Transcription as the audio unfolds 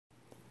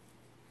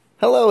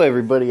Hello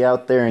everybody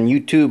out there in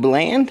YouTube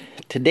land.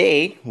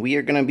 Today we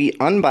are going to be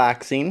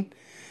unboxing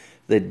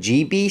the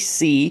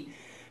GBC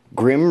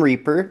Grim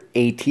Reaper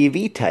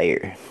ATV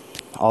tire,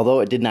 although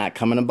it did not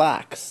come in a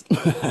box.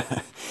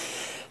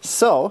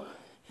 So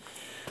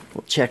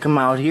we'll check them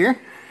out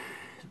here.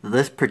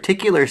 This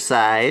particular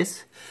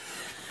size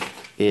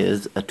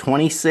is a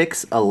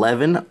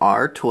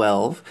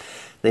 26x11r12.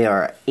 They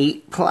are an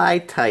 8-ply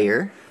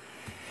tire.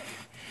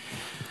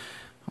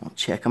 I'll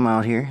check them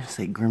out here.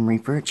 Say Grim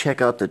Reaper.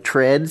 Check out the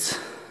treads.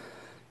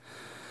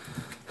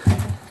 It's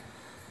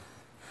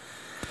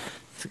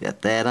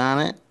got that on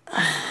it.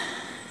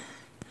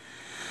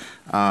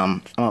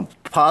 I'm going to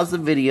pause the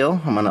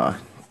video. I'm going to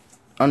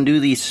undo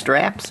these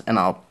straps and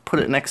I'll put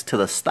it next to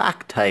the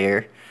stock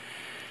tire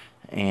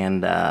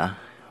and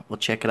we'll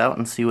check it out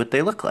and see what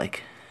they look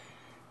like.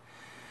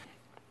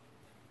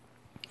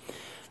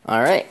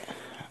 Alright,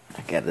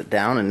 I got it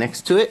down and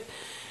next to it.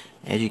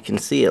 As you can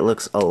see, it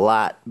looks a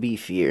lot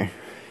beefier.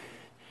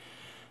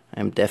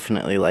 I'm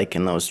definitely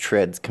liking those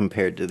treads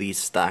compared to these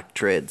stock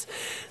treads.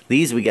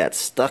 These we got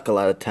stuck a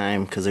lot of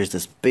time because there's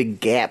this big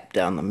gap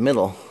down the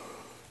middle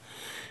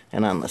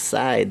and on the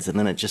sides, and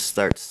then it just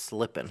starts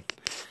slipping.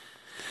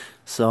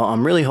 So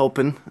I'm really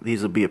hoping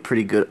these will be a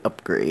pretty good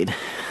upgrade.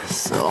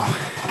 So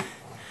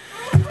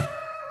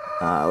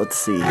let's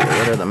see here,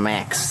 what are the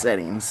max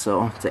settings?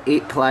 So it's an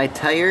 8-ply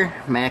tire,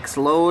 max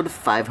load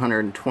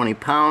 520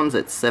 pounds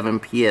at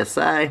 7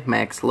 psi,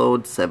 max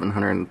load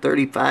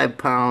 735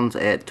 pounds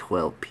at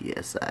 12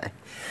 psi.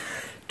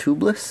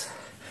 Tubeless.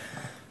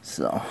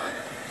 So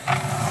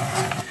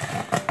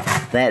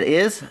that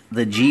is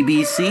the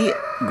GBC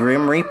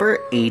Grim Reaper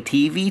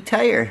ATV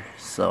tire.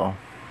 So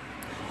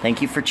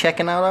thank you for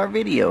checking out our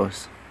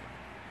videos.